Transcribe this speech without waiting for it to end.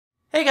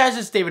Hey guys,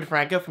 it's David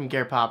Franco from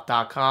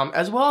GearPop.com,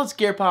 as well as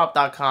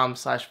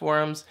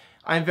GearPop.com/forums.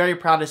 I'm very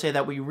proud to say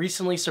that we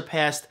recently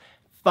surpassed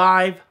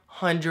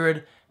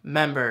 500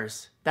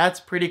 members. That's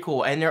pretty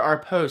cool, and there are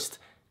posts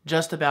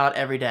just about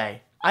every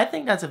day. I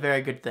think that's a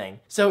very good thing.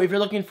 So if you're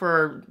looking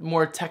for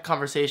more tech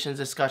conversations,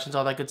 discussions,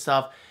 all that good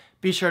stuff,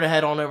 be sure to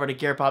head on over to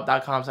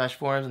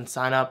GearPop.com/forums and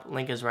sign up.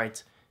 Link is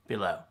right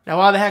below. Now,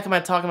 why the heck am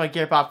I talking about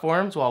GearPop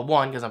forums? Well,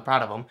 one, because I'm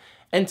proud of them,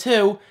 and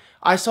two,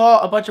 I saw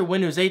a bunch of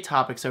Windows 8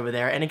 topics over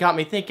there, and it got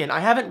me thinking,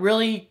 I haven't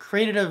really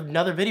created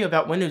another video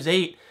about Windows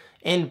 8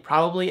 in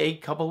probably a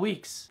couple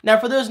weeks. Now,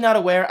 for those not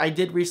aware, I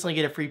did recently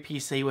get a free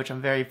PC, which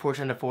I'm very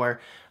fortunate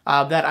for,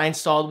 that I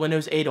installed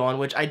Windows 8 on,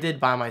 which I did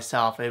by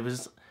myself. It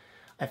was,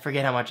 I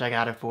forget how much I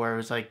got it for. It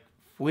was like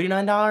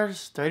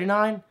 $49,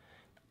 $39?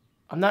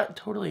 I'm not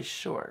totally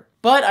sure.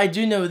 But I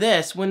do know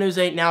this, Windows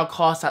 8 now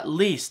costs at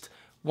least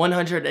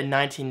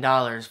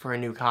 $119 for a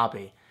new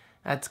copy.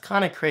 That's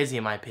kind of crazy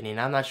in my opinion.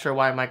 I'm not sure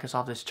why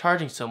Microsoft is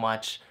charging so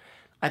much.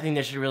 I think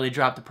they should really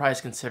drop the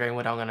price considering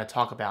what I'm going to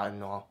talk about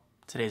in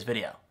today's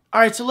video.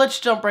 Alright, so let's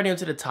jump right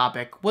into the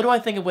topic. What do I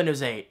think of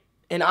Windows 8?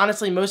 And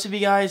honestly, most of you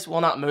guys, well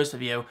not most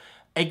of you,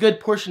 a good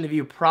portion of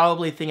you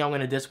probably think I'm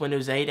going to diss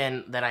Windows 8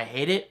 and that I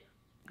hate it.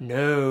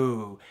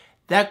 No.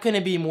 That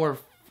couldn't be more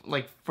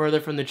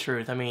further from the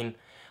truth. I mean,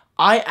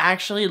 I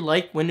actually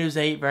like Windows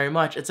 8 very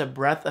much. It's a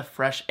breath of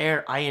fresh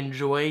air. I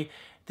enjoy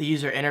the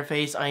user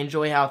interface. I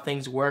enjoy how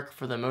things work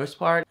for the most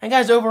part. And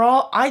guys,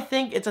 overall, I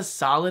think it's a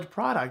solid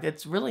product.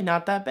 It's really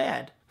not that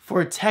bad.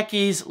 For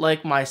techies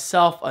like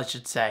myself, I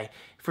should say,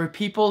 for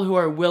people who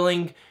are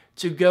willing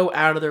to go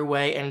out of their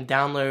way and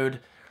download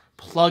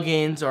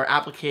plugins or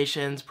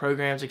applications,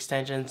 programs,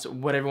 extensions,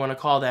 whatever you want to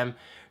call them,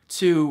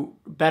 to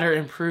better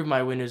improve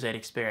my Windows 8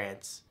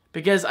 experience.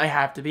 Because I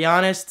have to be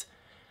honest,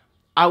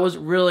 I was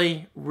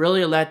really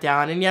let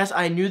down. And yes,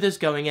 I knew this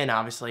going in,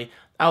 obviously.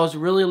 I was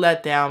really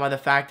let down by the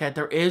fact that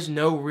there is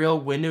no real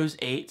Windows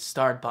 8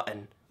 start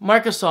button.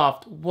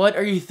 Microsoft, what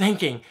are you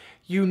thinking?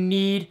 You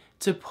need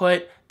to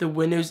put the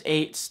Windows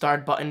 8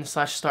 start button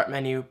 / start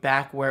menu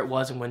back where it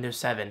was in Windows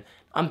 7.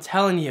 I'm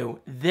telling you,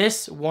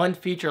 this one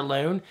feature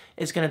alone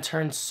is going to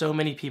turn so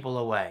many people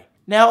away.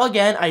 Now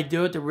again, I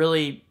do it to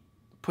really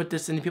put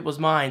this into people's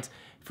minds.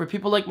 For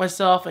people like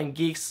myself and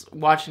geeks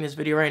watching this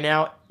video right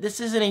now, this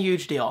isn't a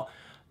huge deal.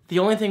 The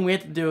only thing we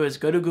have to do is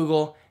go to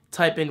Google,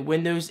 type in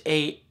Windows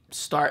 8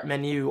 start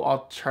menu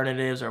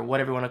alternatives or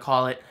whatever you want to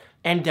call it,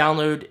 and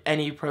download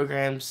any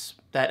programs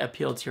that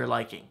appeal to your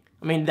liking.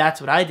 I mean,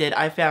 that's what I did.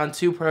 I found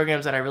two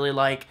programs that I really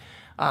like.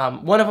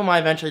 One of them I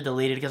eventually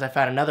deleted because I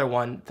found another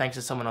one thanks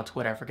to someone on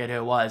Twitter. I forget who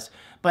it was.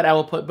 But I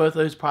will put both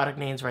those product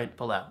names right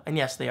below. And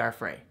yes, they are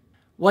free.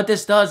 What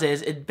this does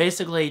is it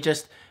basically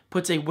just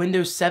puts a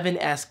Windows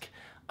 7-esque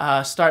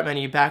start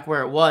menu back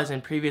where it was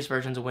in previous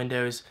versions of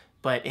Windows,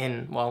 but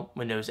in, well,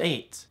 Windows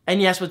 8.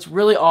 And yes, what's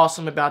really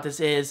awesome about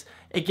this is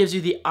it gives you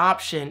the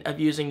option of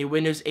using the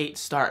Windows 8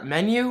 start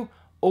menu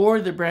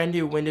or the brand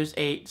new Windows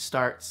 8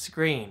 start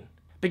screen.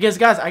 Because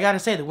guys, I gotta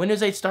say, the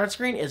Windows 8 start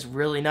screen is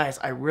really nice.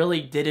 I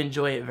really did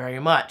enjoy it very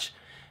much.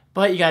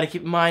 But you gotta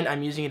keep in mind,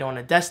 I'm using it on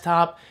a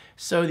desktop,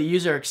 so the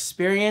user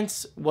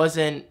experience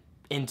wasn't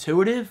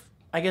intuitive,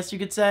 I guess you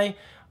could say.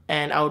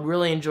 And I would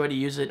really enjoy to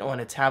use it on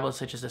a tablet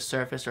such as the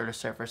Surface or the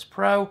Surface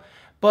Pro.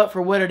 But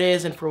for what it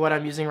is and for what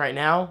I'm using right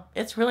now,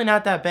 it's really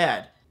not that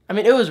bad. I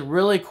mean, it was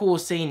really cool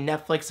seeing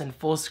Netflix in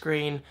full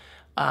screen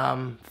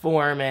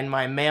form and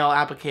my mail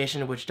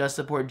application, which does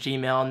support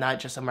Gmail, not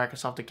just a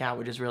Microsoft account,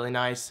 which is really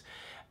nice.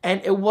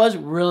 And it was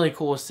really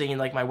cool seeing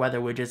like my weather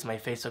widgets, my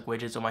Facebook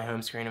widgets on my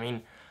home screen. I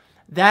mean,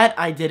 that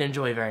I did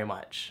enjoy very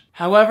much.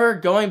 However,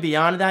 going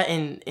beyond that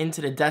and into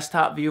the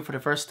desktop view for the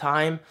first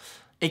time,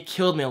 it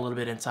killed me a little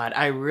bit inside.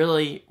 I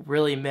really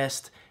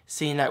missed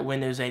seeing that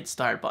Windows 8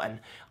 start button.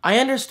 I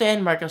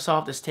understand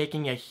Microsoft is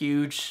taking a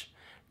huge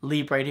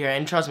leap right here,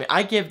 and trust me,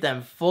 I give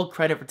them full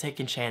credit for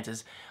taking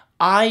chances.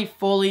 I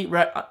fully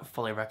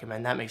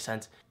recommend, that makes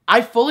sense.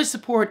 I fully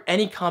support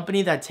any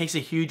company that takes a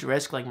huge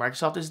risk like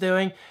Microsoft is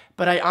doing,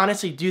 but I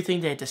honestly do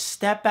think they have to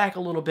step back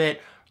a little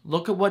bit,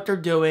 look at what they're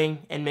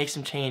doing, and make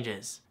some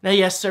changes. Now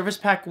yes, Service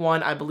Pack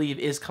 1 I believe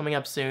is coming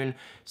up soon,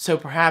 so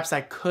perhaps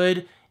I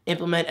could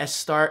implement a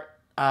start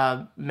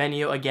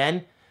menu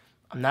again.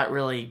 I'm not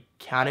really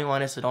counting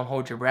on it, so don't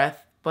hold your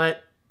breath,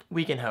 but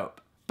we can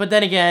hope. But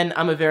then again,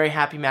 I'm a very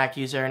happy Mac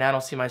user, and I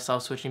don't see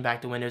myself switching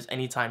back to Windows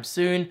anytime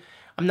soon.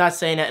 I'm not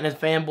saying that in a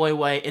fanboy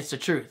way, it's the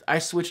truth. I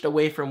switched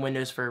away from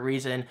Windows for a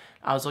reason.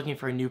 I was looking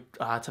for a new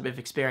type of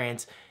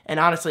experience, and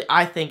honestly,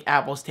 I think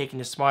Apple's taking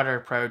a smarter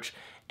approach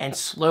and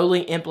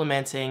slowly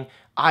implementing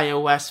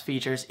iOS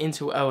features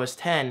into OS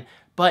X,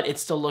 but it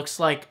still looks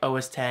like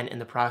OS X in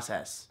the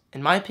process.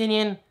 In my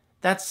opinion,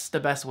 that's the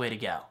best way to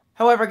go.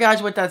 However,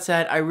 guys, with that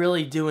said, I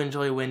really do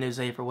enjoy Windows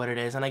 8 for what it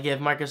is, and I give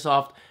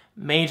Microsoft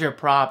major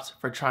props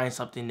for trying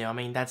something new. I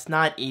mean, that's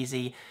not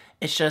easy.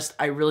 It's just,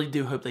 I really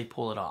do hope they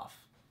pull it off.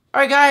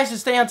 Alright guys, to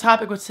stay on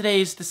topic with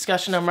today's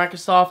discussion of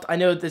Microsoft, I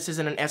know this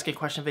isn't an Ask a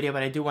Question video,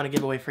 but I do want to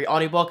give away a free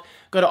audiobook.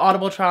 Go to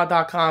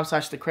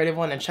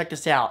audibletrial.com/thecreativeone and check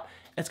this out.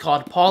 It's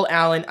called Paul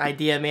Allen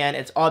Idea Man.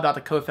 It's all about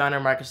the co-founder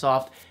of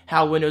Microsoft,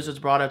 how Windows was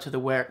brought up to the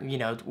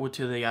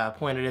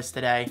point it is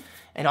today,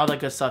 and all that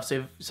good stuff.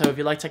 So if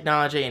you like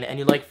technology and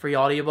you like free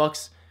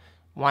audiobooks,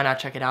 why not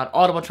check it out?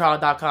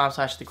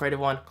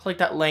 audibletrial.com/thecreative1. Click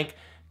that link,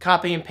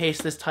 copy and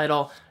paste this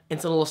title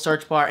into the little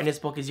search bar, and this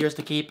book is yours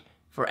to keep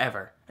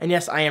forever. And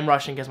yes, I am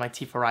rushing because my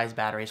T4i's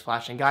battery is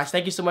flashing. Guys,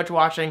 thank you so much for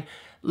watching.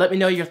 Let me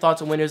know your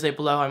thoughts on Windows 8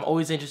 below. I'm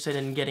always interested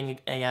in getting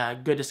a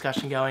good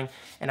discussion going,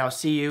 and I'll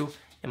see you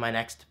in my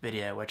next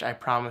video, which I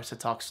promise to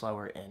talk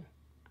slower in.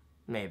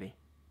 Maybe.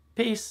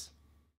 Peace.